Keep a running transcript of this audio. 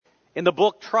In the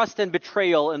book Trust and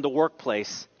Betrayal in the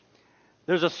Workplace,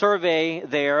 there's a survey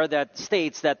there that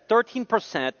states that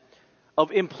 13%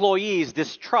 of employees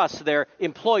distrust their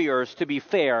employers to be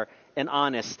fair and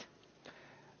honest.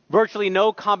 Virtually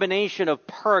no combination of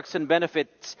perks and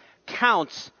benefits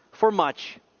counts for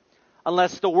much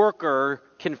unless the worker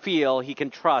can feel he can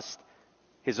trust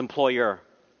his employer.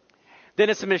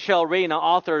 Dennis and Michelle Reyna,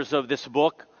 authors of this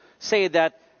book, say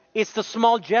that it's the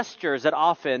small gestures that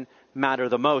often matter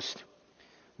the most.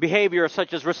 Behaviors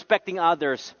such as respecting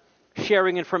others,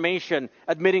 sharing information,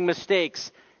 admitting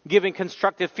mistakes, giving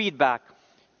constructive feedback,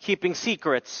 keeping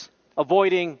secrets,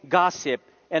 avoiding gossip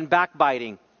and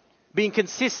backbiting, being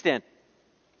consistent,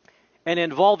 and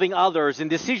involving others in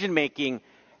decision-making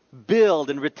build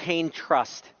and retain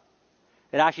trust.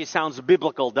 It actually sounds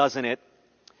biblical, doesn't it?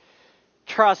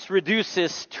 Trust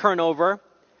reduces turnover,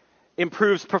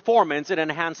 improves performance, and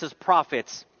enhances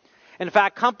profits. In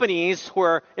fact, companies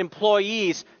where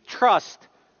employees trust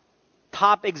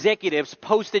top executives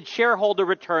posted shareholder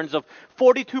returns of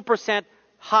 42%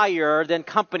 higher than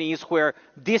companies where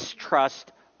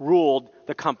distrust ruled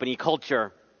the company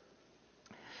culture.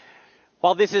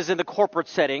 While this is in the corporate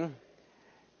setting,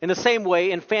 in the same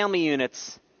way in family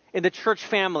units, in the church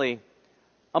family,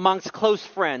 amongst close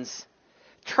friends,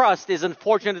 trust is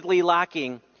unfortunately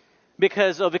lacking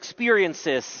because of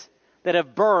experiences that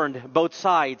have burned both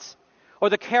sides, or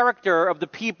the character of the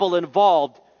people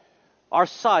involved are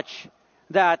such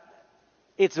that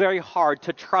it's very hard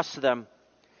to trust them.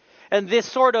 And this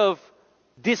sort of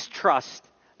distrust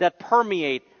that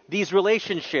permeate these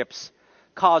relationships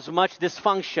cause much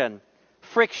dysfunction,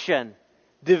 friction,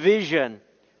 division,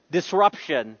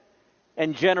 disruption,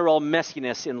 and general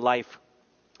messiness in life.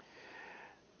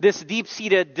 This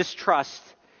deep-seated distrust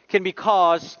can be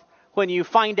caused when you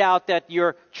find out that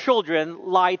your children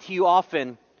lie to you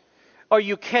often, or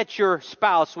you catch your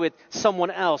spouse with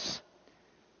someone else,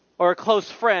 or a close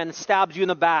friend stabs you in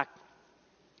the back,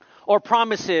 or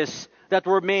promises that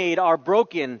were made are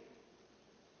broken,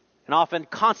 and often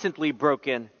constantly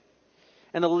broken.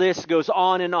 And the list goes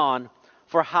on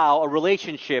for how a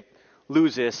relationship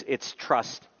loses its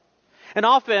trust. And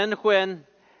often when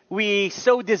we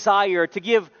so desire to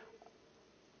give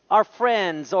our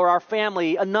friends or our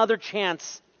family another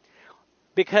chance,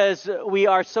 because we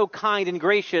are so kind and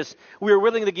gracious, we are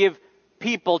willing to give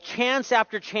people chance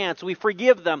after chance. We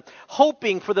forgive them,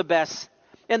 hoping for the best.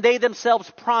 And they themselves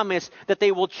promise that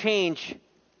they will change.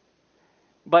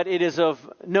 But it is of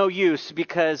no use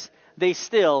because they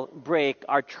still break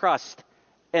our trust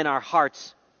and our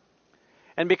hearts.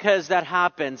 And because that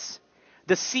happens,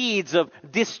 the seeds of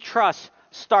distrust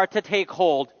start to take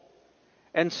hold.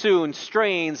 And soon,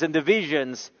 strains and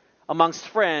divisions amongst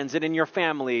friends and in your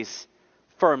families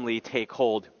firmly take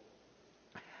hold.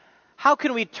 How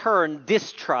can we turn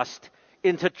distrust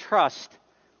into trust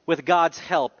with God's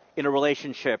help in a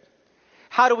relationship?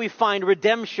 How do we find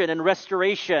redemption and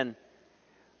restoration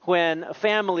when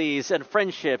families and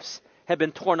friendships have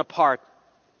been torn apart?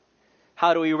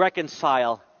 How do we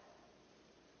reconcile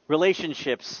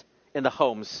relationships in the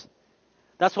homes?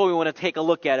 That's what we want to take a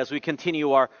look at as we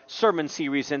continue our sermon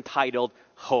series entitled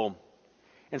Home.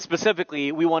 And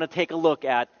specifically, we want to take a look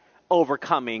at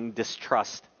overcoming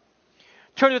distrust.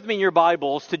 Turn with me in your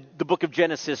Bibles to the book of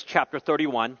Genesis chapter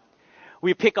 31.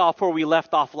 We pick off where we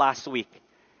left off last week.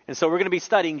 And so we're going to be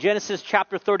studying Genesis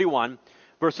chapter 31,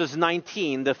 verses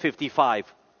 19 to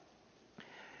 55.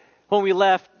 When we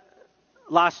left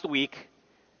last week,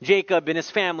 Jacob and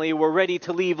his family were ready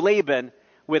to leave Laban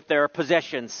with their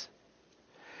possessions.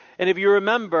 And if you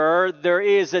remember, there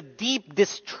is a deep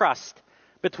distrust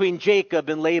between Jacob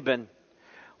and Laban.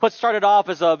 What started off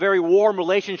as a very warm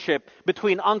relationship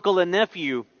between uncle and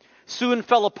nephew soon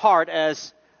fell apart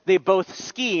as they both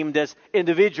schemed as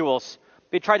individuals.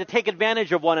 They tried to take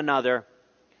advantage of one another.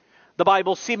 The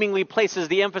Bible seemingly places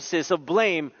the emphasis of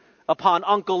blame upon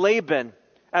Uncle Laban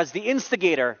as the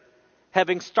instigator,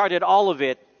 having started all of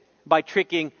it by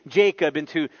tricking Jacob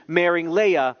into marrying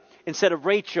Leah instead of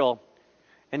Rachel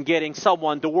and getting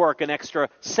someone to work an extra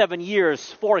 7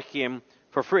 years for him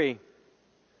for free.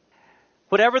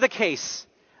 Whatever the case,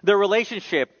 their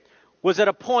relationship was at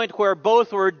a point where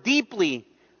both were deeply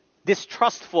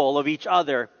distrustful of each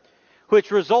other,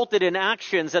 which resulted in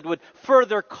actions that would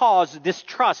further cause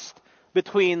distrust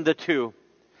between the two.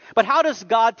 But how does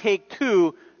God take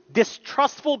two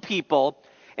distrustful people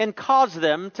and cause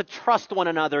them to trust one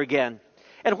another again?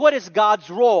 And what is God's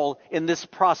role in this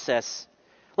process?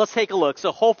 Let's take a look.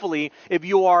 So hopefully, if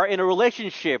you are in a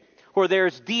relationship where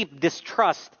there's deep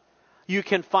distrust, you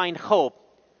can find hope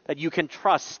that you can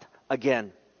trust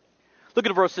again. Look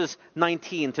at verses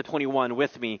 19 to 21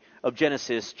 with me of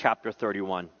Genesis chapter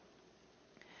 31.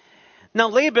 Now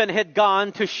Laban had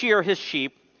gone to shear his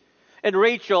sheep, and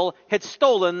Rachel had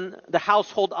stolen the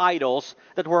household idols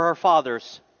that were her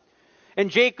father's. And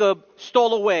Jacob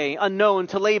stole away unknown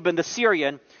to Laban the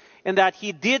Syrian, in that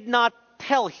he did not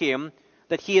tell him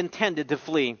that he intended to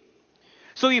flee.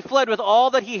 So he fled with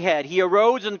all that he had. He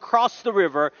arose and crossed the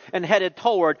river and headed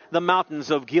toward the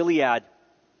mountains of Gilead.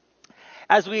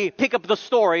 As we pick up the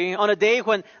story, on a day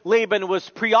when Laban was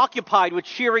preoccupied with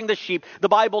shearing the sheep, the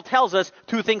Bible tells us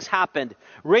two things happened.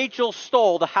 Rachel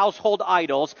stole the household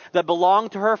idols that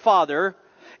belonged to her father,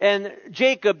 and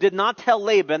Jacob did not tell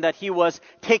Laban that he was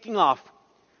taking off.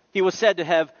 He was said to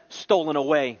have stolen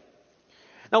away.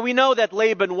 Now we know that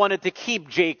Laban wanted to keep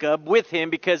Jacob with him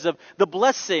because of the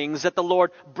blessings that the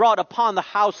Lord brought upon the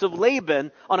house of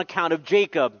Laban on account of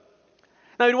Jacob.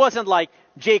 Now it wasn't like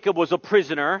Jacob was a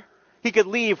prisoner. He could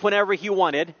leave whenever he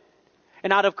wanted.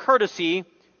 And out of courtesy,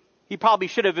 he probably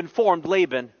should have informed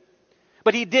Laban.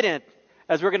 But he didn't,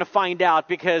 as we're going to find out,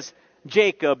 because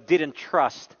Jacob didn't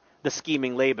trust the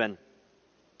scheming Laban.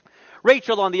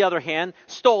 Rachel, on the other hand,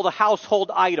 stole the household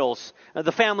idols,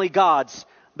 the family gods.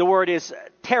 The word is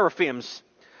teraphims.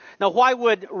 Now, why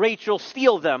would Rachel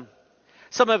steal them?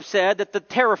 Some have said that the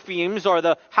teraphims, or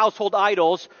the household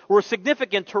idols, were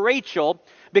significant to Rachel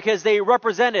because they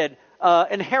represented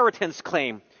inheritance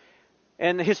claim.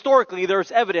 And historically,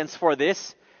 there's evidence for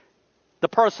this. The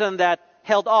person that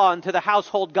held on to the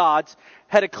household gods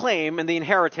had a claim in the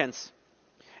inheritance.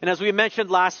 And as we mentioned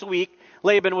last week,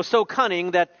 Laban was so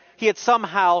cunning that he had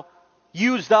somehow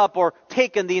used up or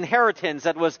taken the inheritance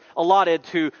that was allotted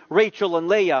to Rachel and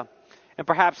Leah. And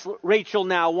perhaps Rachel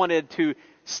now wanted to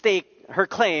stake her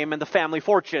claim in the family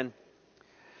fortune.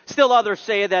 Still others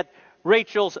say that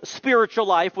Rachel's spiritual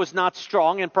life was not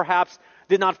strong and perhaps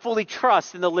did not fully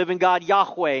trust in the living God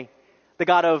Yahweh, the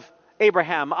God of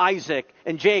Abraham, Isaac,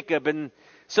 and Jacob. And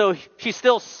so she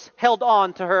still held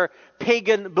on to her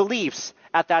pagan beliefs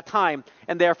at that time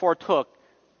and therefore took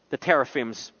the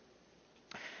teraphims.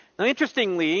 Now,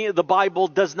 interestingly, the Bible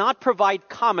does not provide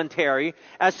commentary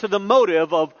as to the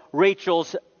motive of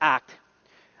Rachel's act.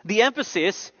 The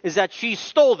emphasis is that she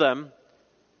stole them,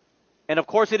 and of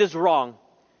course it is wrong.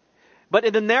 But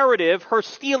in the narrative, her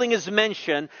stealing is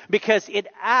mentioned because it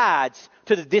adds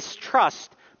to the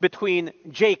distrust between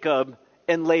Jacob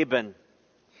and Laban.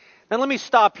 Now let me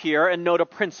stop here and note a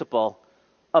principle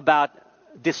about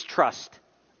distrust.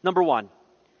 Number one,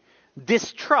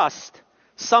 distrust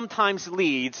sometimes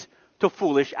leads to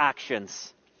foolish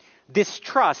actions.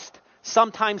 Distrust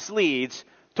sometimes leads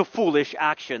to foolish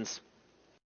actions.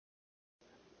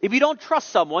 If you don't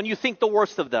trust someone, you think the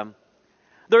worst of them.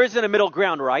 There isn't a middle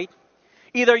ground, right?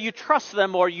 Either you trust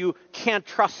them or you can't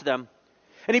trust them.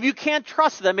 And if you can't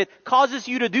trust them, it causes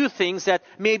you to do things that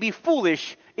may be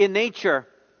foolish in nature.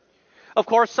 Of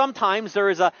course, sometimes there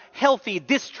is a healthy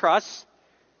distrust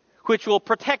which will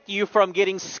protect you from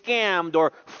getting scammed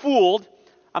or fooled.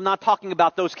 I'm not talking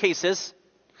about those cases.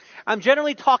 I'm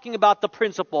generally talking about the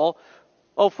principle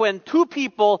of when two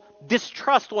people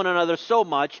distrust one another so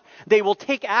much, they will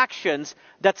take actions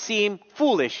that seem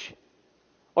foolish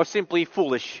or simply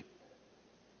foolish.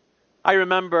 I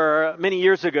remember many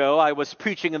years ago, I was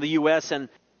preaching in the U.S. and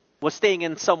was staying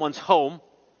in someone's home.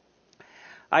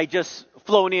 I just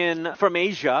flown in from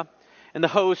Asia, and the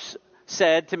host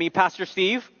said to me, "Pastor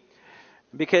Steve,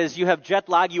 because you have jet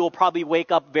lag, you will probably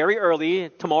wake up very early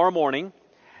tomorrow morning.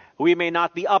 We may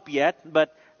not be up yet,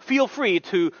 but feel free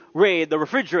to raid the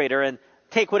refrigerator and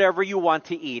take whatever you want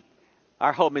to eat.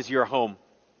 Our home is your home."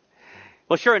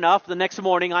 Well, sure enough, the next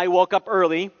morning I woke up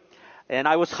early and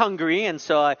I was hungry, and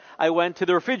so I went to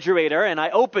the refrigerator and I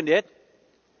opened it.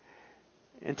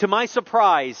 And to my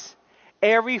surprise,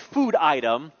 every food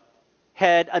item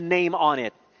had a name on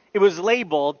it. It was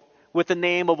labeled with the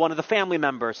name of one of the family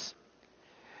members.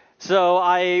 So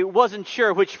I wasn't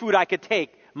sure which food I could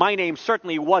take. My name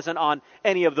certainly wasn't on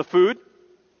any of the food.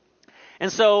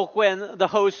 And so when the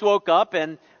hosts woke up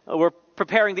and were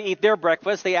preparing to eat their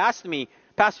breakfast, they asked me,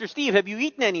 "Pastor Steve, have you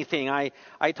eaten anything?"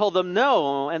 I told them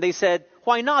no. And they said,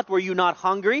 "Why not? Were you not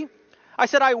hungry?" I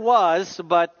said I was,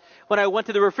 but when I went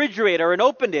to the refrigerator and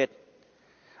opened it,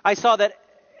 I saw that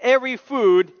every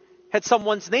food had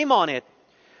someone's name on it.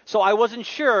 So I wasn't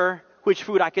sure which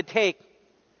food I could take.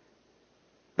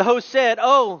 The host said,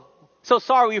 "Oh, so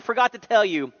sorry, we forgot to tell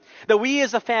you that we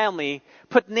as a family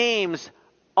put names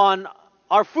on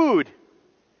our food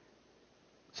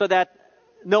so that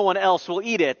no one else will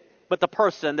eat it but the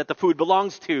person that the food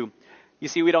belongs to. You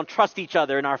see, we don't trust each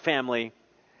other in our family.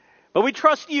 But we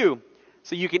trust you,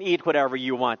 so you can eat whatever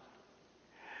you want."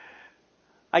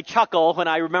 I chuckle when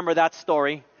I remember that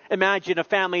story. Imagine a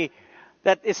family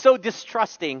that is so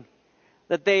distrusting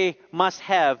that they must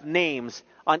have names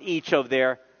on each of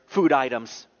their food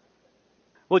items.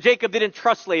 Well, Jacob didn't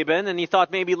trust Laban, and he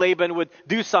thought maybe Laban would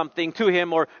do something to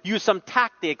him or use some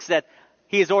tactics that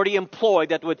he has already employed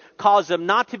that would cause him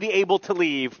not to be able to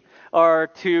leave or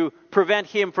to prevent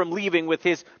him from leaving with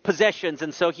his possessions,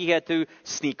 and so he had to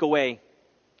sneak away.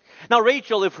 Now,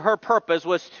 Rachel, if her purpose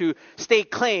was to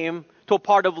stake claim to a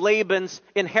part of Laban's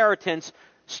inheritance,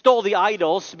 stole the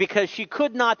idols because she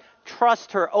could not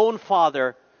trust her own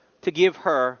father to give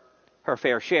her her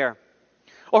fair share.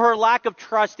 Or her lack of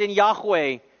trust in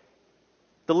Yahweh,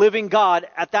 the living God,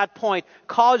 at that point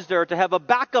caused her to have a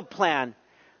backup plan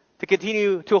to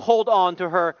continue to hold on to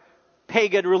her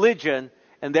pagan religion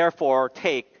and therefore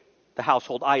take the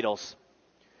household idols.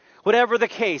 Whatever the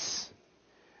case,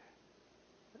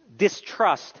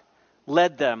 distrust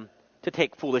led them to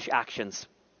take foolish actions.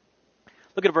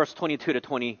 Look at verse 22 to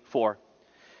 24.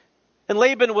 And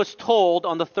Laban was told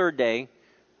on the third day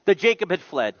that Jacob had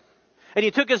fled. And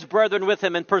he took his brethren with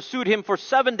him and pursued him for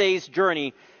 7 days'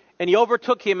 journey. And he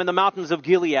overtook him in the mountains of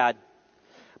Gilead.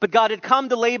 But God had come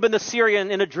to Laban the Syrian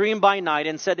in a dream by night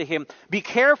and said to him, "Be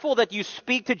careful that you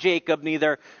speak to Jacob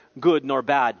neither good nor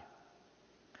bad."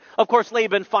 Of course,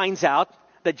 Laban finds out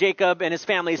that Jacob and his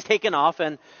family is taken off.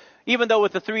 And even though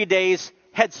with the 3 days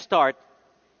head start,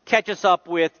 catches up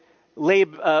with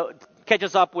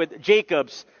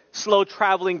Jacob's slow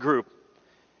traveling group.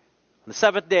 On the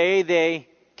seventh day, they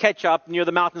catch up near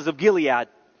the mountains of Gilead.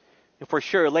 And for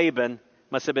sure, Laban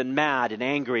must have been mad and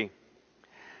angry.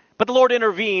 But the Lord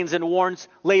intervenes and warns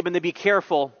Laban to be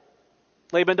careful.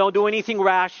 Laban, don't do anything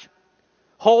rash.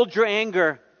 Hold your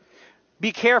anger.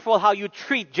 Be careful how you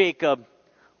treat Jacob.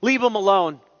 Leave him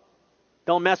alone.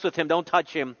 Don't mess with him. Don't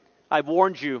touch him. I've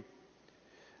warned you.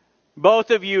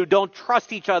 Both of you don't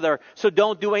trust each other, so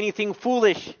don't do anything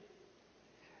foolish.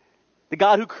 The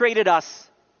God who created us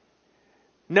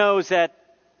knows that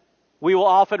we will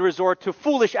often resort to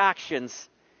foolish actions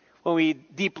when we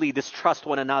deeply distrust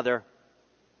one another.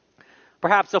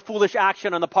 Perhaps a foolish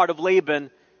action on the part of Laban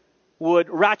would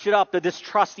ratchet up the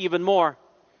distrust even more.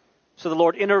 So the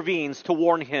Lord intervenes to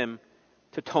warn him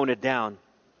to tone it down.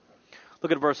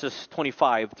 Look at verses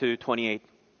 25 to 28.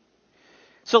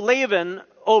 So Laban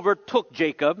overtook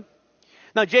Jacob.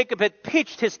 Now Jacob had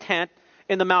pitched his tent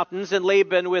in the mountains, and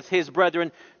Laban with his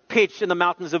brethren pitched in the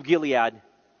mountains of Gilead.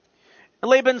 And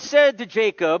Laban said to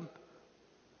Jacob,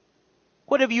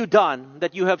 "What have you done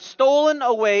that you have stolen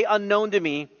away unknown to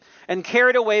me and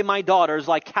carried away my daughters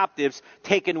like captives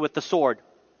taken with the sword?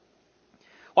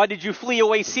 Why did you flee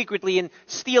away secretly and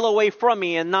steal away from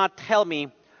me and not tell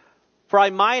me? For I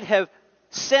might have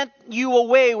sent you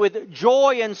away with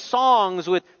joy and songs,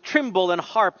 with timbrel and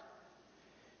harp.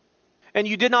 And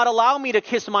you did not allow me to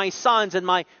kiss my sons and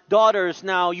my daughters.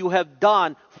 Now you have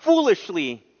done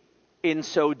foolishly in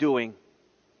so doing."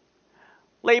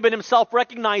 Laban himself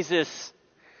recognizes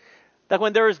that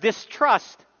when there is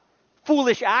distrust,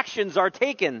 foolish actions are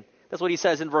taken. That's what he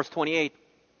says in verse 28.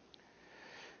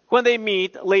 When they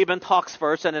meet, Laban talks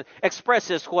first and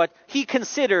expresses what he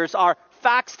considers are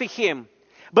facts to him.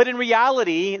 But in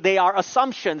reality, they are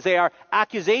assumptions, they are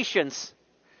accusations.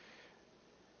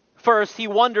 First, he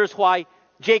wonders why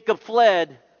Jacob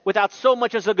fled without so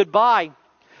much as a goodbye.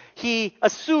 He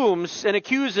assumes and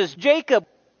accuses Jacob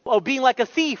of being like a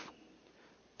thief,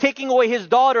 taking away his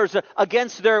daughters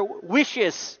against their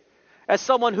wishes, as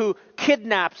someone who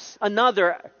kidnaps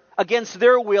another against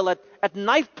their will at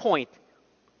knife point.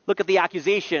 Look at the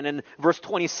accusation in verse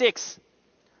 26.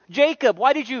 "Jacob,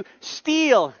 why did you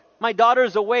steal my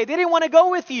daughters away? They didn't want to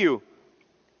go with you.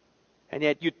 And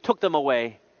yet you took them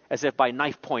away as if by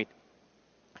knife point."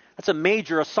 That's a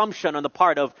major assumption on the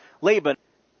part of Laban.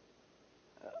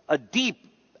 A deep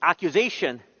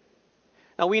accusation.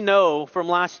 Now we know from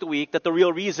last week that the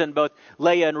real reason both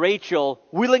Leah and Rachel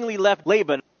willingly left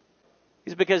Laban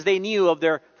is because they knew of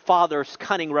their father's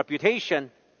cunning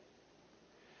reputation.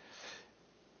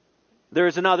 There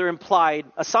is another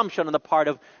implied assumption on the part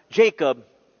of Jacob.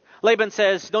 Laban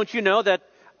says, "Don't you know that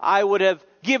I would have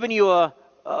given you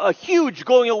a huge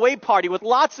going away party with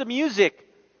lots of music?"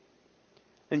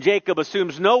 And Jacob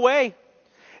assumes, "No way.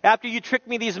 After you tricked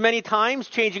me these many times,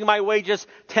 changing my wages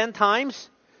 10 times,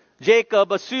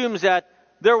 Jacob assumes that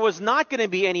there was not going to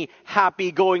be any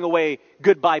happy going away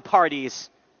goodbye parties.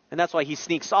 And that's why he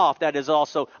sneaks off. That is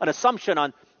also an assumption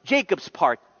on Jacob's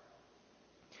part.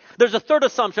 There's a third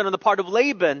assumption on the part of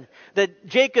Laban, that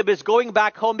Jacob is going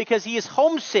back home because he is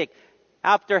homesick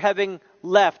after having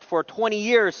left for 20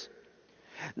 years.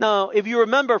 Now, if you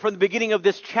remember from the beginning of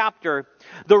this chapter,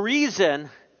 the reason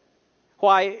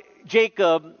why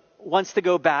Jacob wants to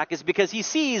go back is because he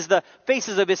sees the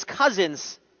faces of his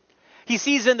cousins. He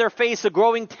sees in their face a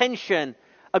growing tension,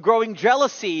 a growing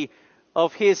jealousy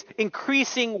of his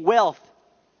increasing wealth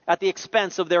at the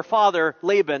expense of their father,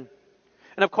 Laban.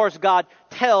 And of course, God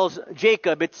tells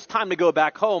Jacob it's time to go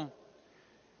back home.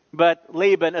 But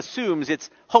Laban assumes it's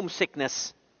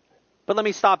homesickness. But let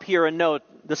me stop here and note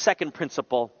the second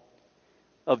principle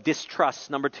of distrust.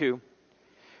 Number 2.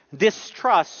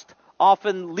 Distrust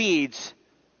often leads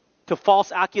to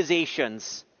false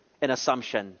accusations and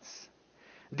assumptions.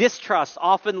 Distrust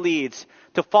often leads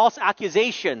to false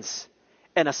accusations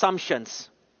and assumptions.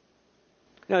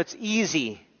 It's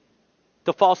easy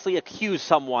to falsely accuse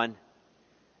someone,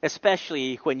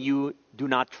 especially when you do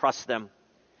not trust them.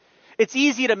 It's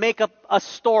easy to make up a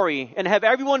story and have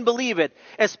everyone believe it,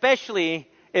 especially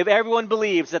if everyone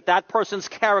believes that that person's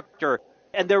character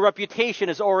and their reputation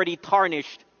is already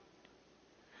tarnished.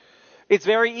 It's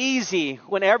very easy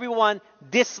when everyone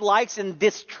dislikes and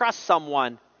distrusts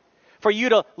someone for you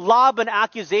to lob an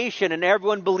accusation and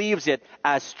everyone believes it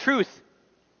as truth.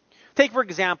 Take, for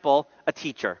example, a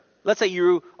teacher. Let's say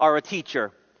you are a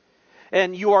teacher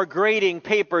and you are grading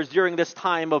papers during this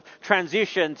time of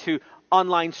transition to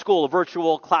online school,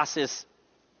 virtual classes.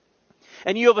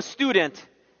 And you have a student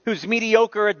who's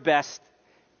mediocre at best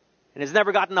and has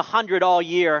never gotten 100 all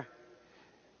year,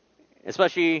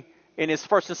 especially in his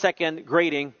first and second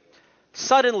grading,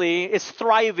 suddenly is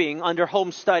thriving under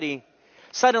home study.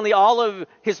 Suddenly all of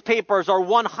his papers are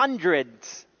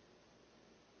 100s.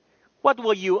 What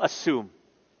will you assume?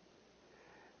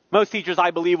 Most teachers,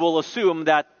 I believe, will assume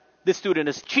that the student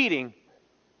is cheating.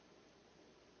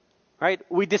 Right?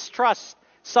 We distrust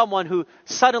someone who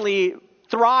suddenly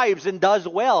thrives and does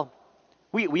well.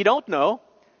 We don't know.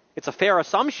 It's a fair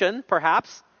assumption,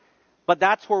 perhaps, but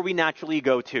that's where we naturally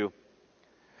go to.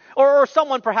 Or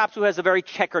someone perhaps who has a very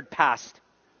checkered past.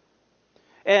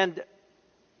 And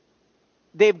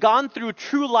they've gone through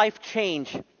true life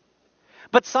change.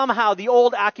 But somehow the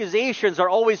old accusations are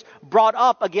always brought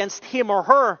up against him or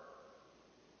her.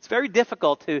 It's very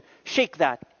difficult to shake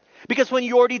that. Because when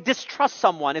you already distrust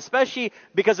someone, especially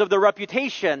because of their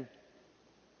reputation,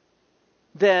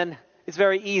 then it's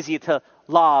very easy to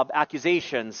lob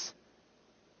accusations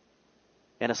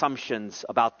and assumptions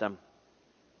about them.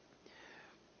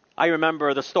 I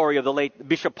remember the story of the late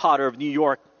Bishop Potter of New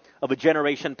York of a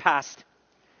generation past.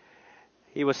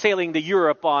 He was sailing to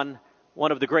Europe on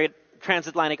one of the great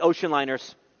transatlantic ocean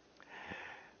liners.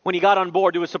 When he got on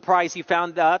board, to his surprise, he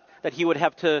found out that he would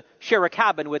have to share a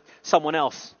cabin with someone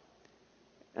else.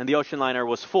 And the ocean liner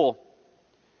was full.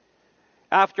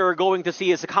 After going to see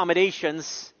his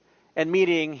accommodations and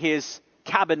meeting his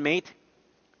cabin mate,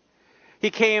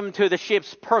 he came to the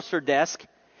ship's purser desk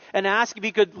and asked if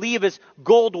he could leave his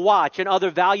gold watch and other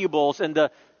valuables in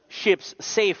the ship's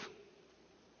safe.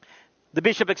 The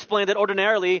bishop explained that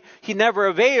ordinarily he never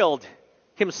availed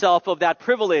himself of that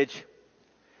privilege.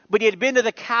 But he had been to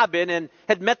the cabin and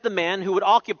had met the man who would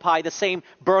occupy the same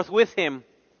berth with him.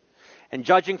 And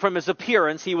judging from his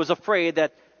appearance, he was afraid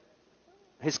that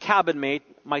his cabin mate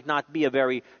might not be a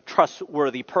very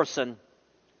trustworthy person.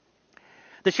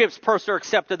 The ship's purser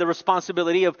accepted the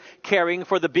responsibility of caring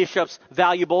for the bishop's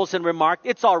valuables and remarked,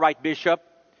 "It's all right, Bishop.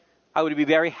 I would be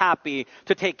very happy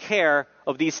to take care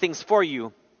of these things for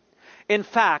you. In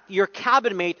fact, your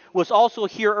cabin mate was also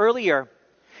here earlier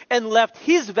and left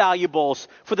his valuables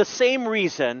for the same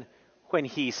reason when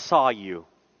he saw you."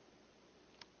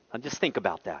 Now just think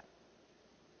about that.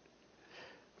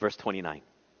 Verse 29.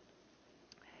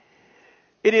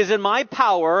 "It is in my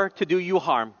power to do you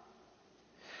harm.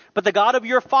 But the God of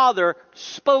your father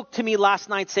spoke to me last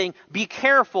night saying, 'Be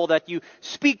careful that you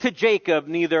speak to Jacob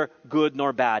neither good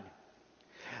nor bad.'"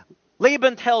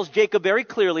 Laban tells Jacob very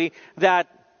clearly that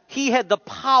he had the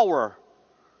power.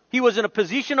 He was in a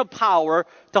position of power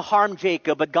to harm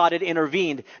Jacob, but God had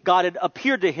intervened. God had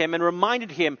appeared to him and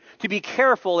reminded him to be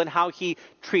careful in how he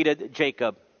treated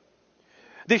Jacob.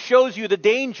 This shows you the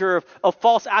danger of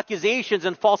false accusations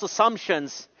and false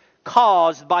assumptions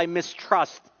caused by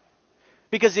mistrust.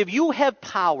 Because if you have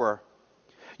power,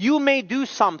 you may do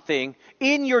something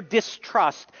in your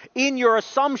distrust, in your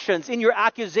assumptions, in your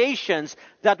accusations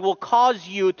that will cause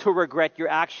you to regret your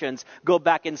actions. Go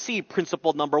back and see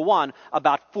principle number 1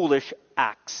 about foolish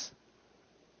acts.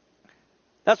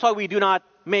 That's why we do not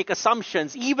make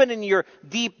assumptions, even in your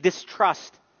deep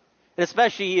distrust, and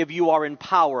especially if you are in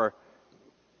power.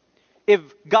 If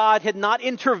God had not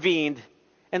intervened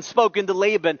and spoken to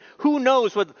Laban, who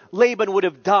knows what Laban would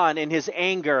have done in his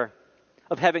anger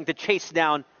of having to chase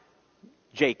down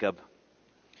Jacob.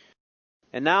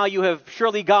 And now you have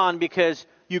surely gone because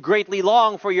you greatly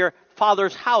long for your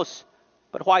father's house.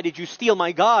 But why did you steal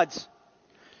my gods?"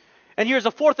 And here's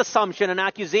a fourth assumption, an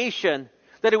accusation,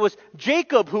 that it was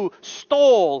Jacob who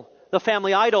stole the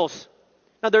family idols.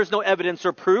 Now, there's no evidence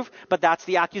or proof, but that's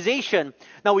the accusation.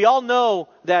 Now, we all know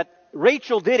that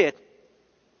Rachel did it,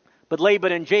 but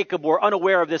Laban and Jacob were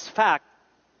unaware of this fact.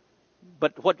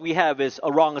 But what we have is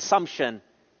a wrong assumption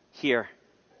here.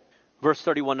 Verse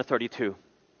 31 to 32.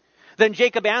 Then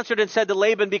Jacob answered and said to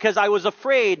Laban, "Because I was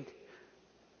afraid,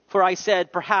 for I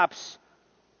said, perhaps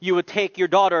you would take your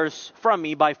daughters from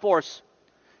me by force.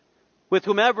 With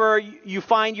whomever you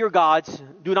find your gods,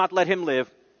 do not let him live.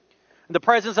 In the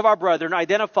presence of our brethren,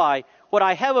 identify what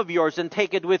I have of yours and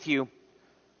take it with you."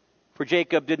 For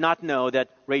Jacob did not know that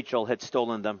Rachel had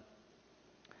stolen them.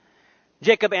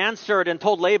 Jacob answered and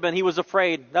told Laban he was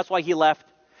afraid. That's why he left.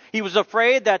 He was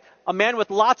afraid that a man with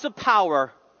lots of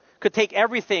power could take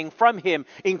everything from him,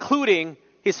 including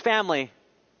his family.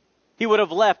 He would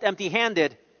have left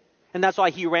empty-handed, and that's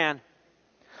why he ran.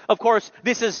 Of course,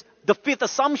 this is the fifth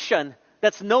assumption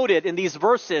that's noted in these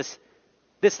verses,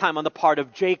 this time on the part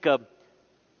of Jacob.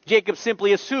 Jacob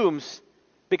simply assumes,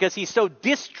 because he so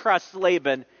distrusts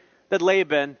Laban, that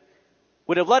Laban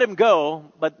would have let him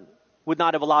go, but would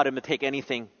not have allowed him to take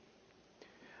anything.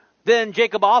 Then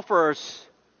Jacob offers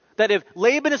that if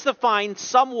Laban is to find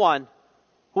someone,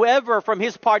 whoever from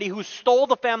his party who stole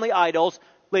the family idols,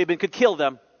 Laban could kill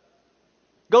them.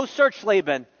 Go search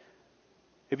Laban.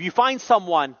 If you find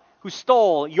someone who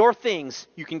stole your things,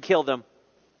 you can kill them.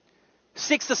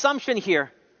 Sixth assumption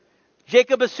here.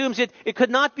 Jacob assumes it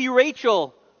could not be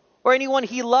Rachel or anyone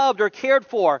he loved or cared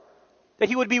for, that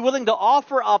he would be willing to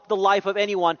offer up the life of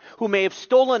anyone who may have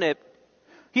stolen it.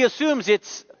 He assumes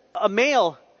it's a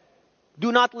male.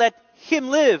 Do not let him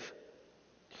live.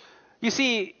 You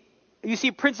see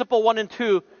principle 1 and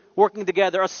 2 working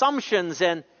together. Assumptions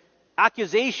and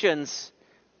accusations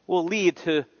will lead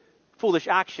to foolish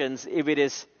actions if it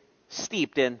is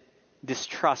steeped in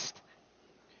distrust.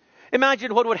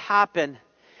 Imagine what would happen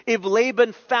if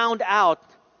Laban found out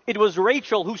it was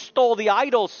Rachel who stole the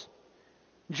idols.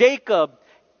 Jacob,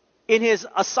 in his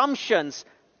assumptions,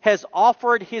 has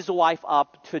offered his wife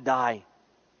up to die.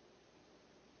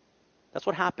 That's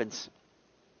what happens.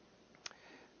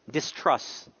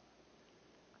 Distrust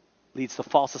leads to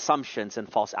false assumptions and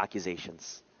false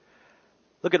accusations.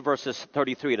 Look at verses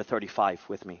 33 to 35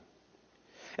 with me.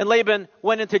 And Laban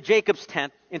went into Jacob's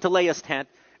tent, into Leah's tent,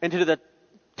 into the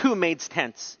two maids'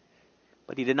 tents,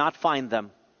 but he did not find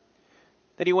them.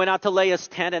 Then he went out to Leah's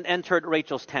tent and entered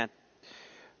Rachel's tent.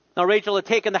 Now Rachel had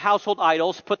taken the household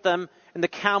idols, put them in the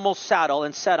camel's saddle,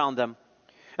 and sat on them.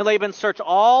 And Laban searched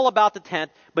all about the tent,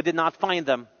 but did not find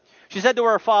them. She said to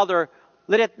her father,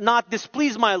 "Let it not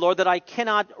displease my lord that I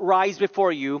cannot rise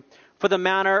before you, for the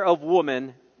manner of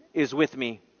woman is with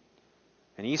me."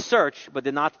 And he searched, but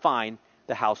did not find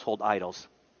the household idols.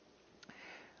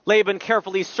 Laban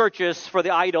carefully searches for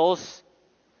the idols.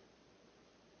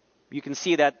 You can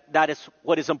see that is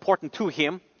what is important to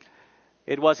him.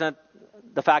 It wasn't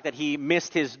the fact that he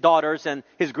missed his daughters and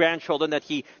his grandchildren that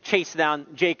he chased down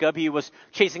Jacob. He was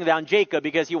chasing down Jacob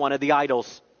because he wanted the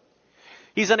idols.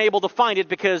 He's unable to find it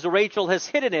because Rachel has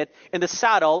hidden it in the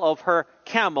saddle of her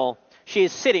camel. She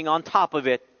is sitting on top of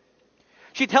it.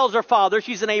 She tells her father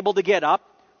she's unable to get up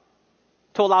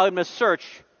to allow him to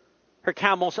search her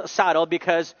camel's saddle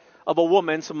because of a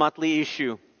woman's monthly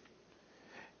issue.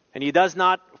 And he does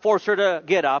not force her to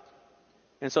get up,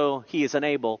 and so he is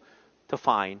unable to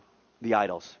find the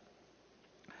idols.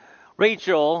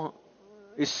 Rachel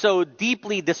is so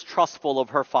deeply distrustful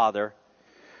of her father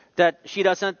that she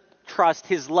doesn't trust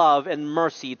his love and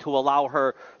mercy to allow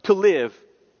her to live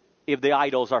if the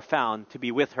idols are found to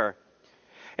be with her.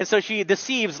 And so she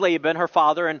deceives Laban, her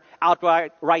father, and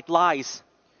outright lies.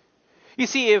 You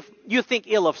see, if you think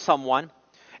ill of someone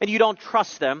and you don't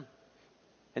trust them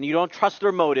and you don't trust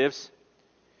their motives,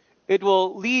 it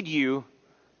will lead you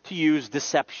to use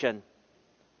deception.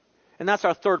 And that's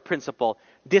our third principle.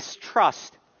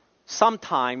 Distrust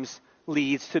sometimes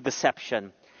leads to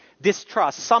deception.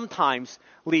 Distrust sometimes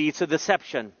leads to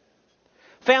deception.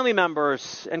 Family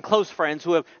members and close friends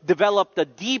who have developed a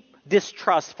deep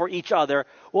distrust for each other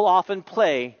will often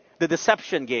play the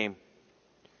deception game.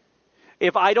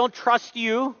 If I don't trust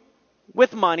you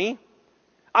with money,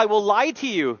 I will lie to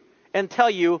you and tell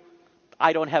you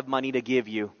I don't have money to give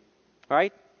you.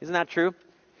 Right? Isn't that true?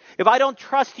 If I don't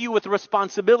trust you with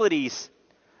responsibilities,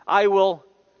 I will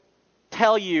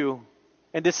tell you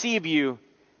and deceive you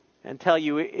and tell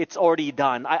you it's already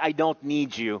done. I don't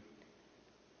need you.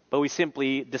 But we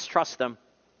simply distrust them.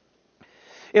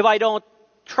 If I don't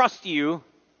trust you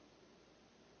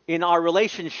in our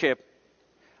relationship,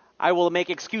 I will make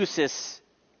excuses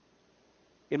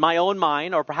in my own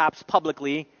mind or perhaps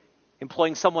publicly,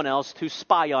 employing someone else to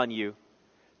spy on you,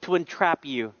 to entrap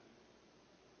you,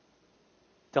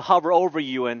 to hover over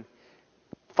you and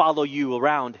follow you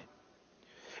around.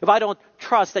 If I don't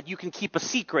trust that you can keep a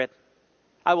secret,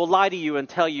 I will lie to you and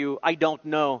tell you I don't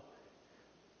know,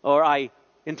 or I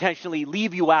intentionally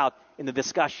leave you out in the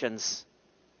discussions.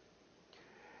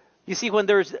 You see, when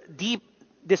there's deep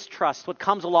distrust, what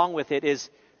comes along with it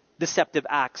is deceptive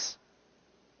acts.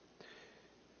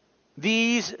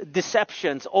 These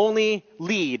deceptions only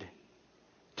lead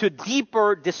to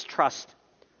deeper distrust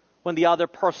when the other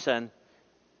person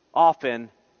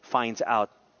often finds out.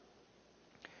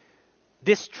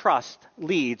 Distrust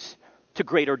leads to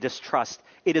greater distrust.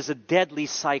 It is a deadly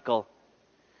cycle.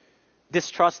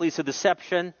 Distrust leads to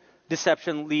deception.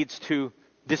 Deception leads to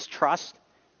distrust.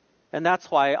 And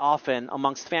that's why often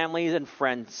amongst families and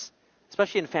friends,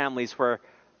 especially in families where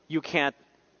you can't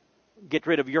get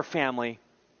rid of your family,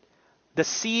 the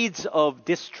seeds of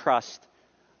distrust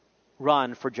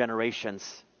run for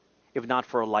generations, if not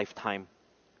for a lifetime.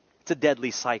 It's a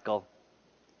deadly cycle.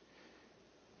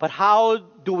 But how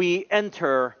do we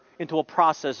enter into a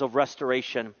process of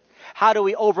restoration? How do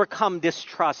we overcome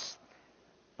distrust?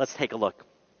 Let's take a look.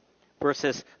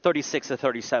 Verses 36 to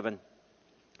 37.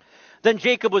 Then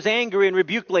Jacob was angry and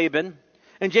rebuked Laban.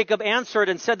 And Jacob answered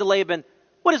and said to Laban,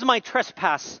 "What is my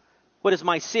trespass? What is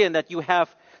my sin that you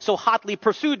have so hotly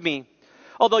pursued me?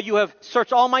 Although you have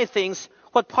searched all my things,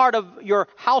 what part of your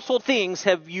household things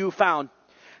have you found?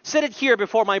 Set it here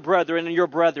before my brethren and your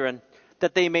brethren,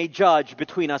 that they may judge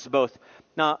between us both."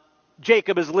 Now,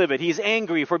 Jacob is livid. He's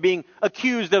angry for being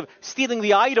accused of stealing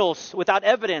the idols without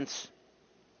evidence.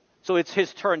 So it's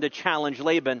his turn to challenge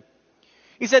Laban.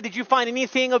 He said, "Did you find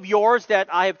anything of yours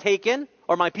that I have taken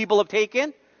or my people have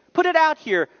taken? Put it out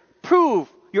here.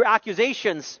 Prove your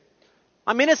accusations.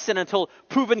 I'm innocent until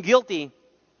proven guilty."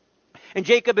 And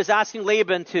Jacob is asking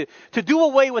Laban to do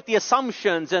away with the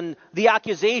assumptions and the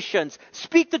accusations.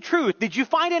 Speak the truth. Did you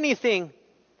find anything?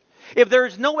 If there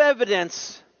is no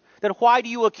evidence, then why do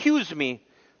you accuse me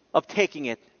of taking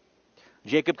it?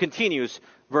 Jacob continues,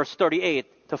 verse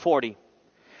 38 to 40.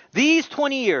 "These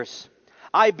 20 years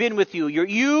I've been with you. Your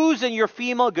ewes and your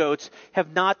female goats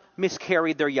have not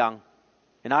miscarried their young,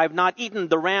 and I have not eaten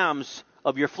the rams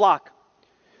of your flock.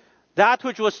 That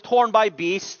which was torn by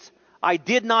beasts I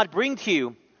did not bring to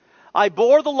you. I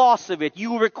bore the loss of it.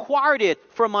 You required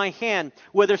it from my hand,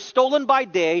 whether stolen by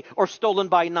day or stolen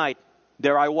by night.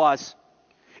 There I was.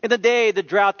 In the day the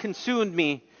drought consumed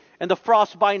me, and the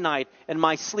frost by night, and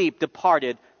my sleep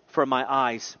departed from my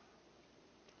eyes."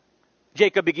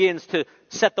 Jacob begins to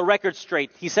set the record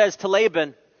straight. He says to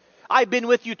Laban, "I've been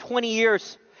with you 20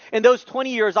 years. In those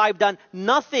 20 years, I've done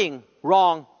nothing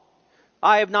wrong.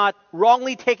 I have not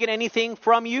wrongly taken anything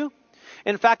from you.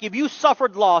 In fact, if you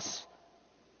suffered loss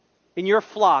in your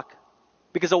flock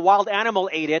because a wild animal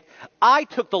ate it, I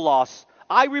took the loss.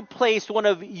 I replaced one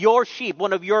of your sheep,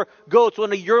 one of your goats,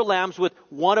 one of your lambs with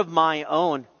one of my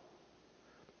own.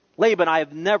 Laban, I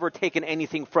have never taken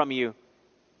anything from you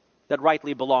that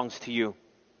rightly belongs to you."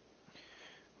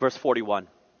 Verse 41.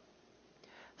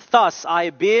 "Thus I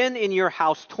have been in your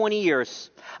house 20 years.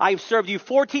 I have served you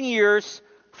 14 years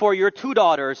for your 2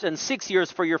 daughters and 6 years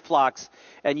for your flocks,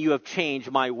 and you have changed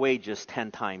my wages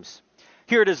 10 times.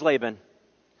 Here it is, Laban.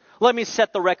 Let me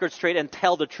set the record straight and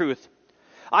tell the truth.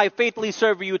 I faithfully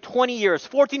served you 20 years,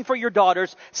 14 for your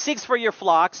daughters, 6 for your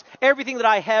flocks. Everything that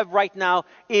I have right now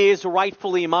is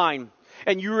rightfully mine.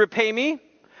 And you repay me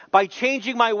by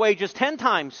changing my wages 10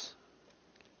 times.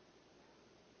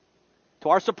 To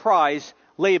our surprise,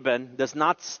 Laban does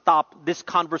not stop this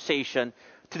conversation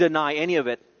to deny any of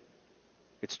it.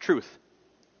 It's truth.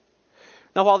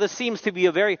 Now, while this seems to be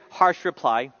a very harsh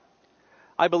reply,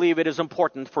 I believe it is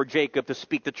important for Jacob to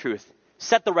speak the truth.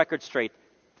 Set the record straight.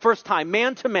 First time,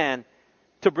 man to man,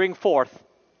 to bring forth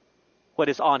what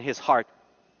is on his heart.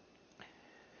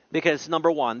 Because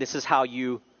number one, this is how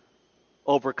you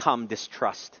overcome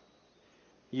distrust.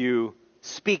 You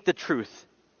speak the truth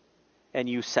and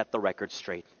you set the record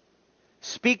straight.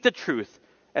 Speak the truth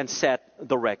and set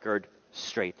the record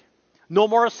straight. No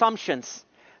more assumptions,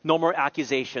 no more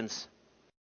accusations.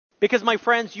 Because my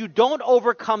friends, you don't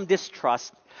overcome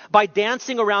distrust by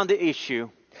dancing around the issue,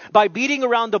 by beating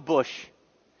around the bush.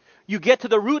 You get to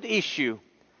the root issue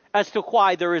as to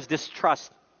why there is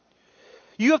distrust.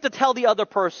 You have to tell the other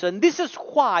person, this is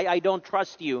why I don't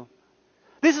trust you.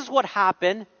 This is what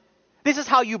happened. This is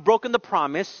how you've broken the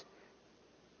promise.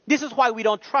 This is why we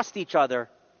don't trust each other.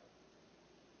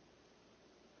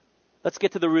 Let's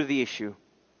get to the root of the issue.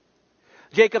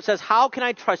 Jacob says, how can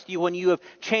I trust you when you have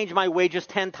changed my wages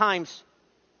 10 times?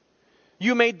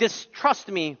 You may distrust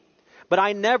me, but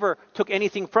I never took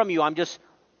anything from you. I'm just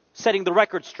setting the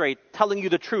record straight, telling you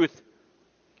the truth.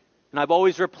 And I've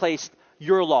always replaced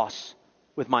your loss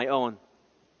with my own.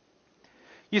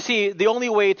 You see, the only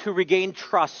way to regain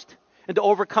trust and to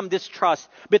overcome distrust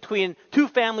between two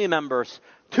family members,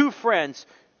 two friends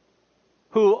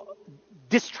who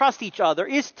distrust each other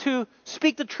is to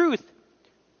speak the truth.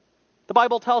 The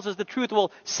Bible tells us the truth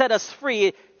will set us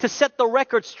free, to set the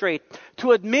record straight,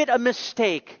 to admit a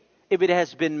mistake if it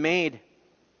has been made.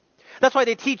 That's why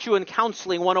they teach you in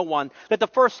Counseling 101 that the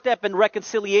first step in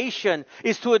reconciliation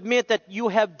is to admit that you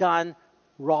have done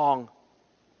wrong.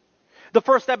 The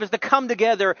first step is to come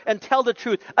together and tell the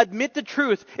truth. Admit the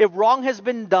truth. If wrong has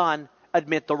been done,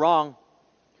 admit the wrong.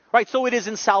 Right? So it is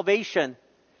in salvation.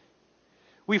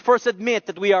 We first admit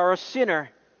that we are a sinner.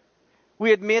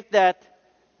 We admit that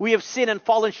we have sinned and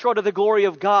fallen short of the glory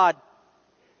of God.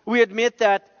 We admit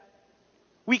that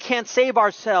we can't save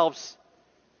ourselves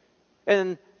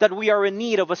and that we are in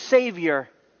need of a Savior.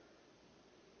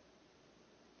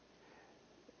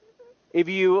 If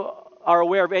you are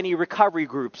aware of any recovery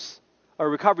groups or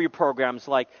recovery programs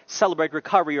like Celebrate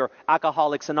Recovery or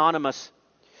Alcoholics Anonymous,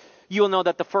 you will know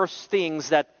that the first things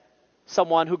that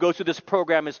someone who goes through this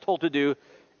program is told to do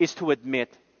is to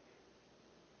admit.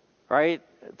 Right?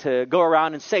 To go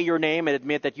around and say your name and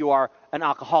admit that you are an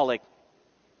alcoholic,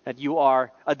 that you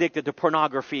are addicted to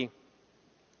pornography,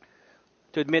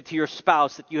 to admit to your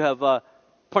spouse that you have a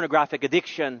pornographic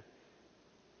addiction,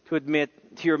 to admit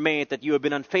to your mate that you have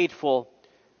been unfaithful,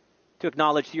 to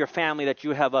acknowledge to your family that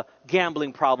you have a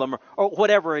gambling problem or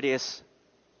whatever it is.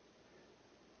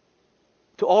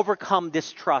 To overcome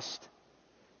distrust,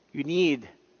 you need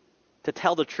to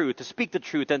tell the truth, to speak the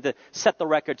truth, and to set the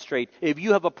record straight. If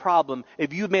you have a problem,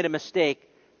 if you've made a mistake,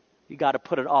 you got to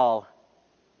put it all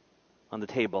on the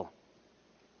table.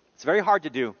 It's very hard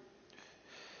to do,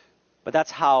 but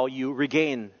that's how you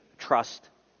regain trust.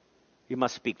 You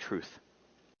must speak truth.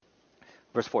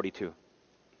 Verse 42.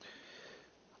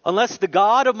 Unless the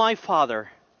God of my father,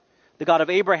 the God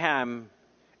of Abraham,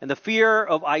 and the fear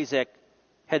of Isaac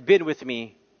had been with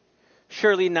me,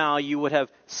 surely now you would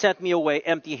have sent me away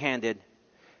empty-handed.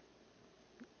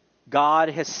 God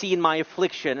has seen my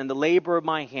affliction and the labor of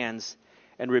my hands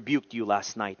and rebuked you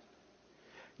last night.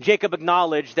 Jacob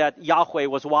acknowledged that Yahweh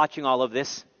was watching all of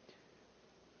this.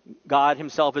 God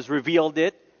himself has revealed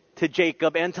it to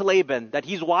Jacob and to Laban, that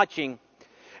he's watching.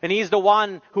 And he's the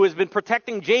one who has been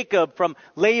protecting Jacob from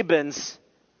Laban's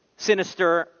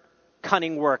sinister,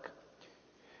 cunning work.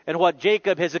 And what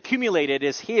Jacob has accumulated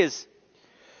is his.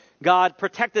 God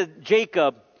protected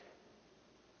Jacob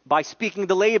by speaking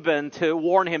to Laban to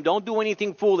warn him, don't do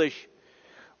anything foolish.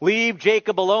 Leave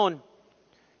Jacob alone.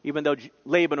 Even though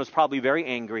Laban was probably very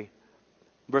angry.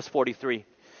 Verse 43.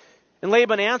 And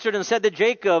Laban answered and said to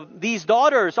Jacob, these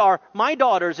daughters are my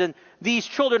daughters, and these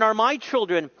children are my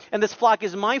children, and this flock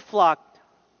is my flock.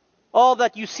 All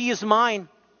that you see is mine.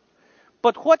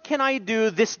 But what can I do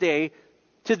this day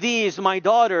to these my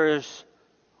daughters,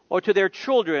 or to their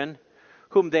children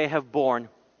whom they have borne?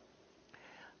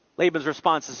 Laban's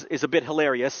response is a bit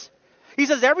hilarious. He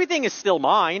says, everything is still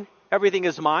mine. Everything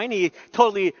is mine. He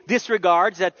totally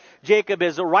disregards that Jacob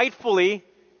has rightfully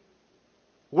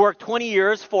worked 20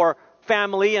 years for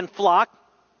family and flock.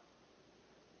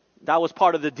 That was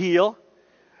part of the deal.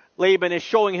 Laban is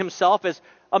showing himself as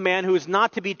a man who is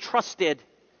not to be trusted.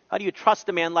 How do you trust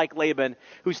a man like Laban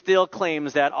who still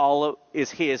claims that all is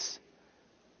his?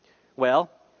 Well,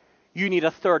 you need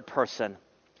a third person.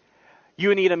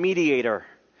 You need a mediator.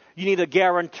 You need a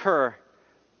guarantor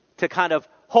to kind of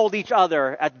hold each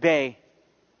other at bay,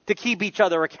 to keep each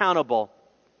other accountable.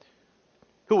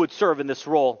 Who would serve in this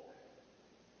role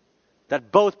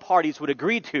that both parties would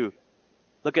agree to?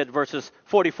 Look at verses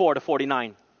 44 to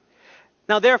 49.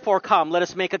 Now therefore come, let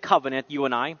us make a covenant, you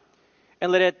and I,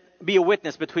 and let it be a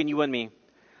witness between you and me.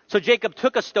 So Jacob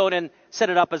took a stone and set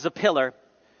it up as a pillar.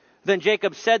 Then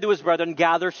Jacob said to his brethren,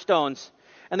 gather stones.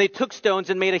 And they took stones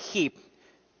and made a heap,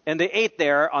 and they ate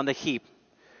there on the heap.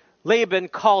 Laban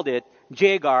called it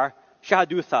Jagar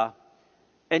Shahadutha,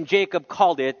 and Jacob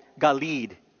called it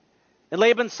Galeed. And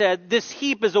Laban said, this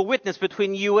heap is a witness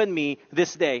between you and me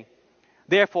this day.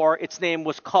 Therefore, its name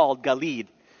was called Galeed.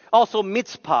 Also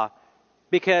Mitzpah,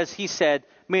 because he said,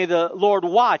 may the Lord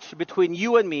watch between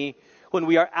you and me when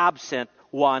we are absent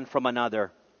one from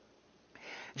another.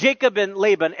 Jacob and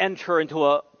Laban enter into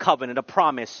a covenant, a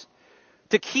promise,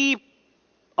 to keep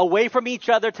away from each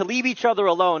other, to leave each other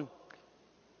alone.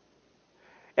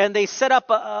 And they set up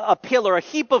a pillar, a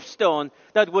heap of stone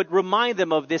that would remind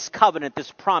them of this covenant,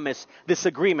 this promise, this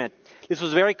agreement. This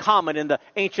was very common in the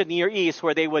ancient Near East,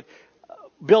 where they would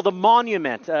build a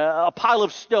monument, a pile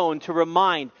of stone to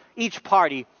remind each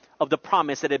party of the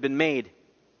promise that had been made.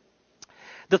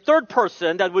 The third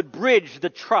person that would bridge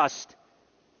the trust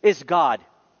is God.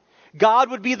 God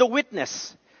would be the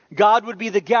witness. God would be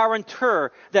the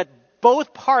guarantor that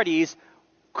both parties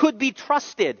could be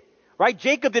trusted. Right?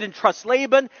 Jacob didn't trust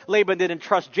Laban. Laban didn't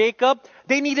trust Jacob.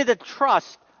 They needed to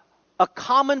trust a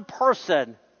common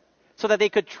person so that they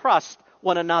could trust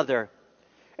one another.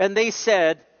 And they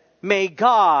said, may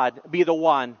God be the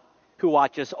one who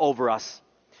watches over us.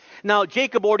 Now,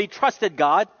 Jacob already trusted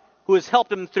God, who has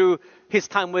helped him through his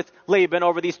time with Laban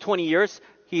over these 20 years.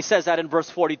 He says that in verse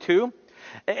 42.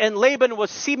 And Laban was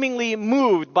seemingly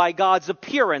moved by God's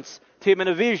appearance to him in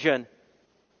a vision.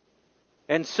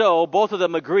 And so both of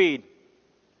them agreed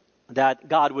that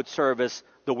God would serve as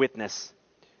the witness.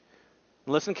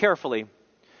 Listen carefully.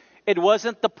 It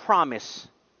wasn't the promise.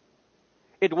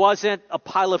 It wasn't a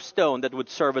pile of stone that would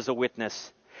serve as a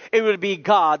witness. It would be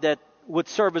God that would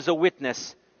serve as a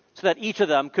witness so that each of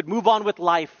them could move on with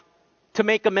life, to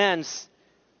make amends,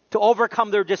 to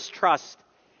overcome their distrust,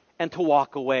 and to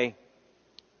walk away.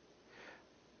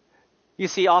 You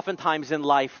see, oftentimes in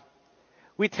life,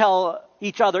 we tell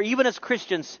each other, even as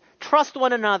Christians, trust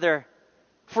one another,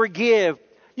 forgive.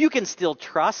 You can still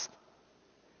trust.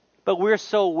 But we're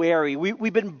so wary.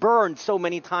 We've been burned so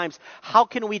many times. How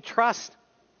can we trust?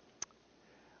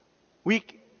 We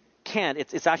can't.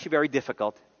 It's actually very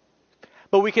difficult.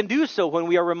 But we can do so when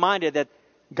we are reminded that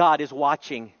God is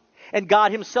watching. And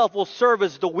God himself will serve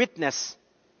as the witness.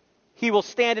 He will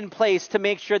stand in place to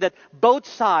make sure that both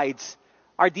sides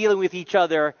are dealing with each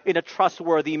other in a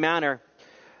trustworthy manner.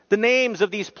 The names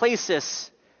of these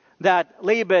places that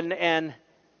Laban and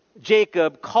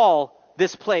Jacob call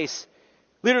this place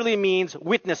literally means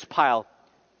witness pile.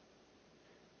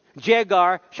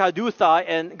 Jegar, Shadutha,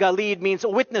 and Galid means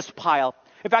witness pile.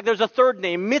 In fact, there's a third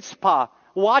name, Mitzpah,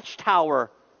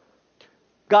 watchtower.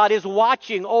 God is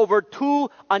watching over two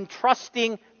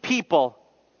untrusting people.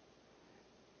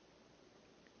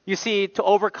 You see, to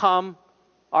overcome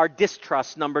our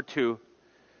distrust, number two,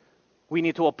 we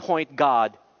need to appoint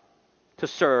God to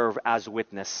serve as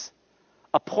witness.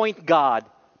 Appoint God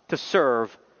to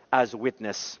serve as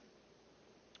witness.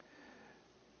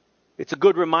 It's a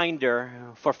good reminder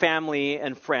for family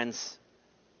and friends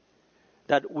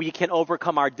that we can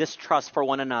overcome our distrust for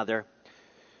one another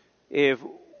if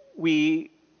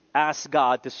we ask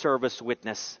God to serve as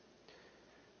witness.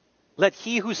 Let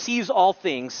he who sees all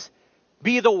things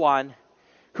be the one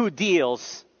who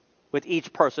deals with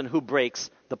each person who breaks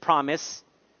the promise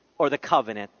or the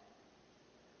covenant.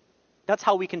 That's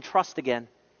how we can trust again.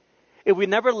 If we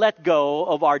never let go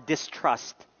of our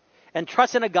distrust and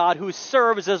trust in a God who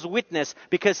serves as witness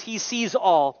because he sees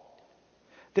all,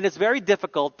 then it's very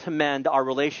difficult to mend our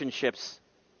relationships.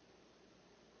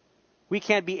 We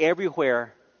can't be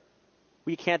everywhere.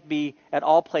 We can't be at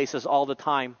all places all the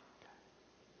time.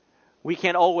 We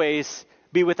can't always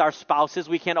be with our spouses.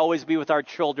 We can't always be with our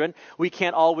children. We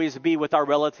can't always be with our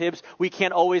relatives. We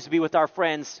can't always be with our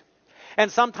friends.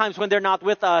 And sometimes when they're not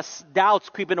with us, doubts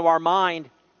creep into our mind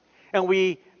and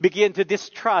we begin to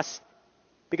distrust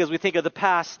because we think of the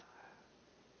past.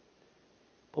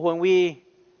 But when we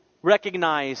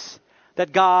recognize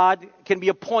that God can be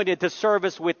appointed to serve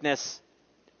as witness,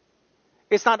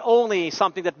 it's not only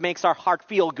something that makes our heart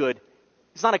feel good.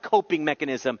 It's not a coping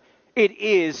mechanism. It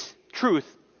is truth.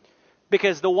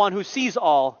 Because the one who sees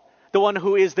all, the one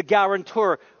who is the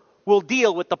guarantor, will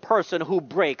deal with the person who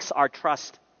breaks our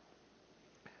trust.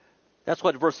 That's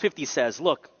what verse 50 says.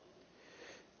 Look,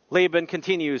 Laban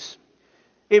continues,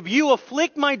 if you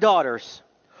afflict my daughters,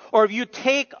 or if you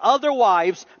take other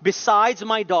wives besides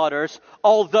my daughters,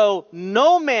 although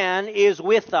no man is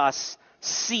with us,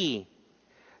 see,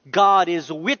 God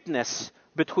is witness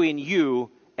between you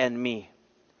and me.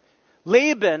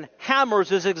 Laban hammers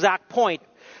his exact point.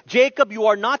 Jacob, you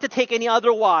are not to take any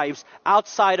other wives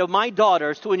outside of my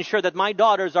daughters to ensure that my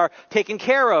daughters are taken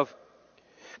care of.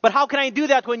 But how can I do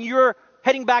that when you're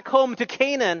heading back home to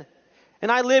Canaan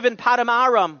and I live in Padam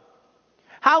Aram?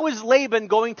 How is Laban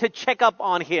going to check up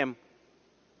on him?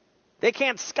 They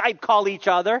can't Skype call each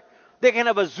other. They can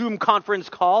have a Zoom conference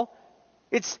call.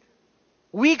 It's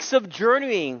weeks of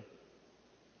journeying.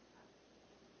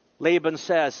 Laban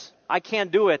says, I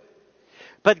can't do it.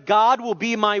 But God will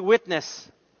be my witness.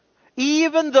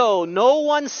 Even though no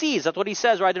one sees, that's what he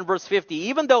says right in verse 50.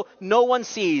 Even though no one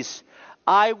sees,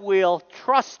 I will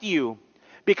trust you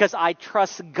because I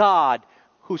trust God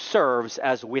who serves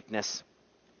as witness.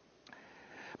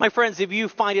 My friends, if you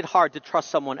find it hard to trust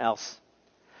someone else,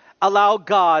 allow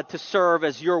God to serve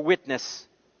as your witness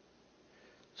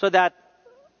so that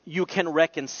you can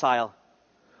reconcile,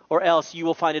 or else you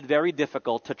will find it very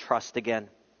difficult to trust again.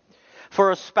 For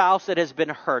a spouse that has been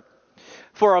hurt,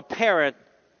 for a parent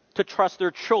to trust their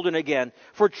children again,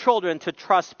 for children to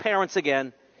trust parents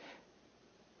again,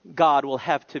 God will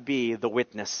have to be the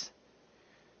witness.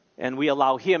 And we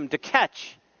allow Him to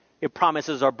catch if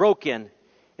promises are broken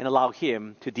and allow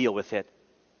Him to deal with it.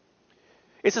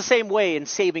 It's the same way in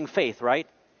saving faith, right?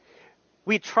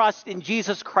 We trust in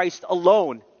Jesus Christ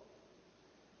alone,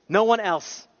 no one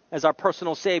else as our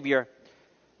personal Savior,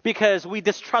 because we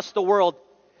distrust the world.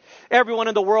 Everyone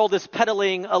in the world is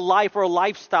peddling a life or a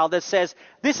lifestyle that says,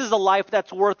 this is a life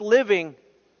that's worth living.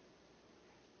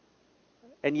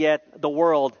 And yet the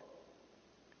world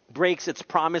breaks its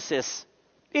promises.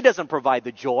 It doesn't provide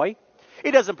the joy.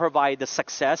 It doesn't provide the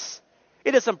success.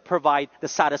 It doesn't provide the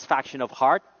satisfaction of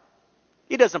heart.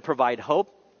 It doesn't provide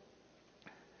hope.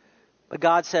 But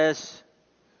God says,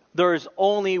 there is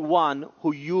only one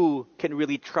who you can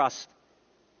really trust,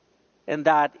 and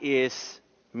that is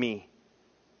me.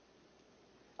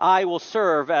 I will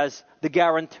serve as the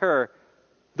guarantor,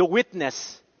 the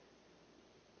witness.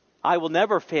 I will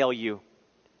never fail you.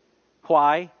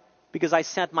 Why? Because I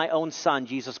sent my own Son,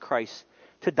 Jesus Christ,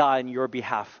 to die on your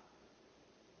behalf.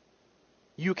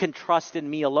 You can trust in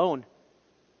me alone.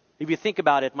 If you think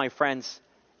about it, my friends,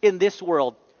 in this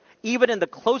world, even in the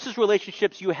closest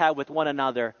relationships you have with one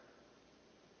another,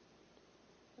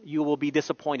 you will be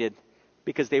disappointed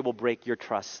because they will break your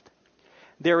trust.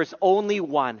 There is only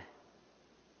one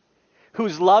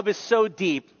whose love is so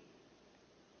deep,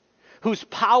 whose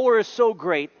power is so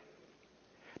great,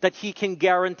 that He can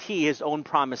guarantee His own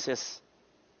promises.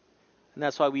 And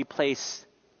that's why we place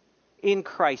in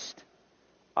Christ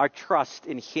our trust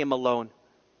in Him alone.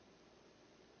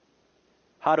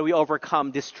 How do we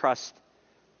overcome distrust?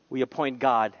 We appoint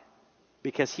God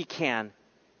because He can,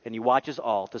 and He watches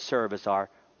all to serve as our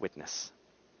witness.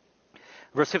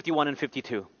 Verse 51 and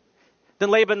 52. Then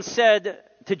Laban said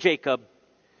to Jacob,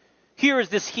 here is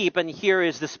this heap and here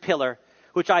is this pillar,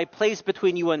 which I place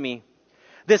between you and me.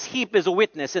 This heap is a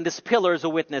witness, and this pillar is a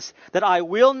witness, that I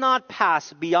will not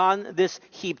pass beyond this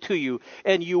heap to you,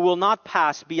 and you will not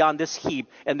pass beyond this heap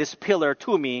and this pillar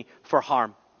to me for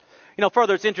harm.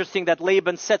 Further, it's interesting that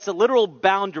Laban sets a literal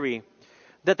boundary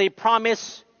that they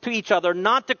promise to each other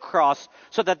not to cross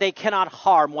so that they cannot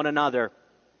harm one another.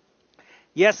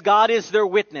 Yes, God is their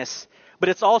witness, but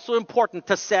it's also important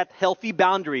to set healthy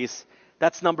boundaries.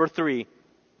 That's number 3.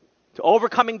 To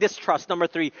overcoming distrust, number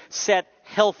 3, set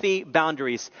healthy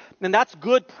boundaries. And that's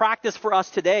good practice for us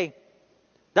today.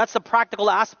 That's the practical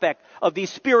aspect of these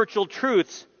spiritual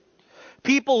truths.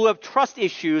 People who have trust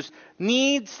issues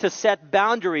need to set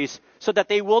boundaries so that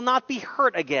they will not be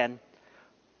hurt again,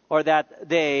 or that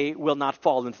they will not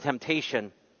fall into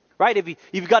temptation. Right? If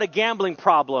you've got a gambling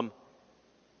problem,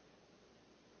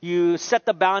 you set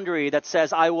the boundary that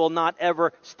says, I will not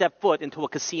ever step foot into a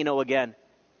casino again.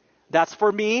 That's for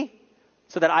me,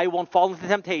 so that I won't fall into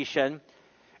temptation.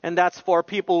 And that's for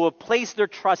people who have placed their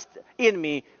trust in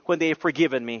me when they have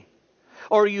forgiven me.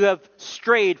 Or you have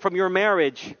strayed from your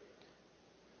marriage.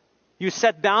 You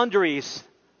set boundaries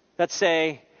that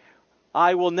say,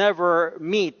 I will never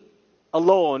meet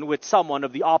alone with someone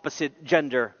of the opposite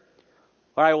gender.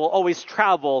 Or I will always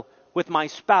travel with my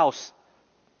spouse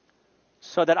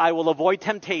so that I will avoid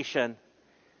temptation,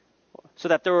 so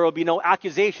that there will be no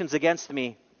accusations against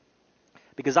me.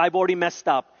 Because I've already messed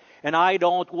up, and I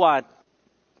don't want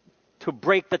to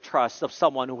break the trust of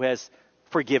someone who has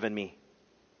forgiven me.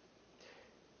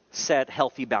 Set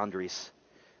healthy boundaries.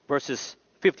 Verses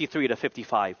 53 to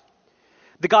 55.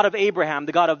 The God of Abraham,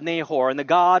 the God of Nahor, and the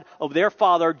God of their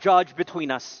father judged between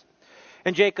us.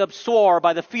 And Jacob swore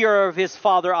by the fear of his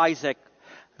father Isaac.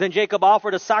 Then Jacob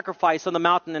offered a sacrifice on the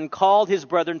mountain and called his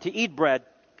brethren to eat bread.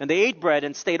 And they ate bread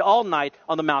and stayed all night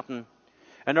on the mountain.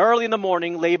 And early in the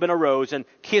morning Laban arose and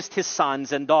kissed his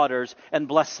sons and daughters and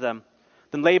blessed them.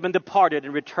 Then Laban departed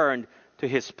and returned to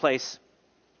his place.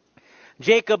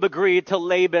 Jacob agreed to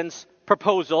Laban's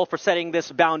proposal for setting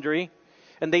this boundary,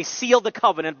 and they sealed the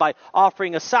covenant by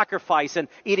offering a sacrifice and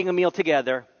eating a meal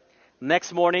together.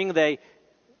 Next morning they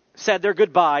said their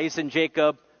goodbyes, and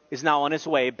Jacob is now on his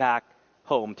way back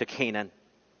home to Canaan.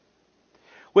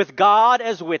 With God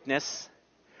as witness,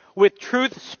 with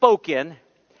truth spoken,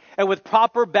 and with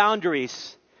proper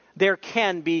boundaries, there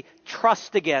can be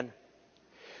trust again.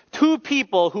 Two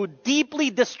people who deeply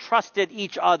distrusted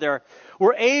each other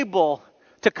were able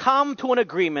to come to an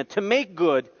agreement, to make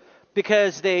good,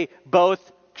 because they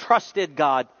both trusted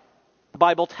God The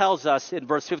Bible tells us in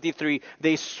verse 53,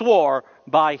 they swore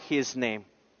by his name.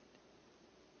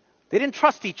 They didn't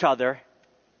trust each other.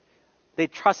 They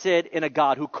trusted in a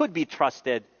God who could be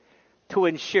trusted to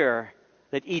ensure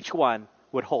that each one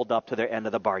would hold up to their end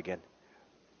of the bargain.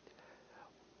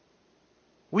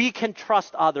 We can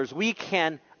trust others. We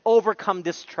can overcome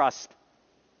distrust.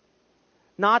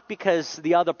 Not because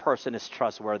the other person is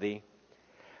trustworthy,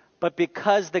 but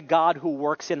because the God who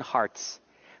works in hearts,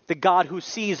 the God who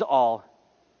sees all,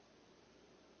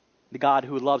 the God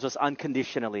who loves us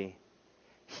unconditionally,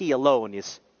 he alone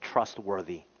is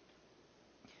trustworthy.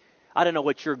 I don't know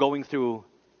what you're going through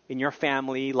in your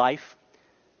family life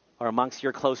or amongst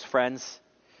your close friends.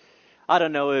 I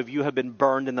don't know if you have been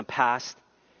burned in the past,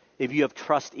 if you have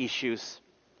trust issues.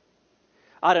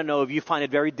 I don't know if you find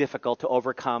it very difficult to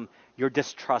overcome your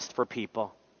distrust for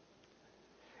people.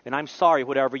 And I'm sorry,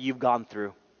 whatever you've gone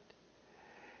through.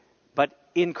 But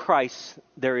in Christ,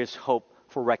 there is hope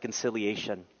for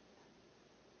reconciliation.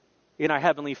 In our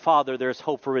Heavenly Father, there is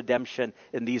hope for redemption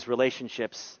in these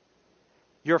relationships.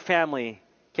 Your family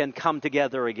can come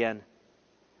together again.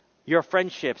 Your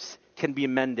friendships can be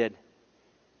mended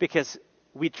because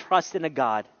we trust in a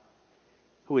God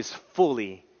who is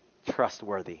fully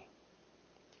trustworthy.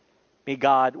 May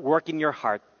God work in your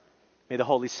heart. May the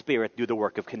Holy Spirit do the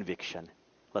work of conviction.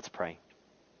 Let's pray.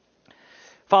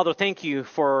 Father, thank you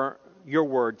for your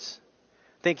words.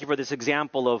 Thank you for this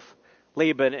example of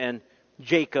Laban and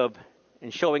Jacob,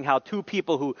 and showing how two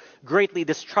people who greatly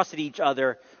distrusted each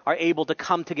other are able to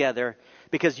come together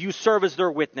because you serve as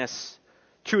their witness.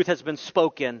 Truth has been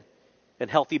spoken and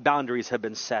healthy boundaries have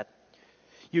been set.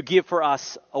 You give for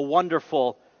us a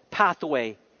wonderful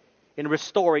pathway in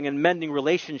restoring and mending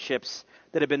relationships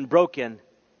that have been broken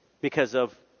because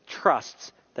of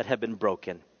trusts that have been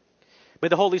broken. May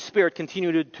the Holy Spirit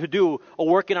continue to do a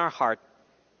work in our heart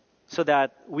so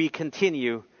that we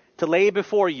continue to lay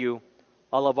before you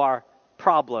all of our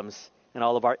problems and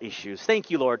all of our issues. Thank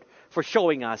you, Lord, for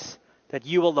showing us that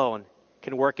you alone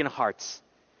can work in hearts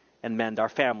and mend our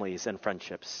families and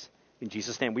friendships. In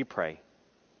Jesus' name we pray.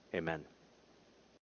 Amen.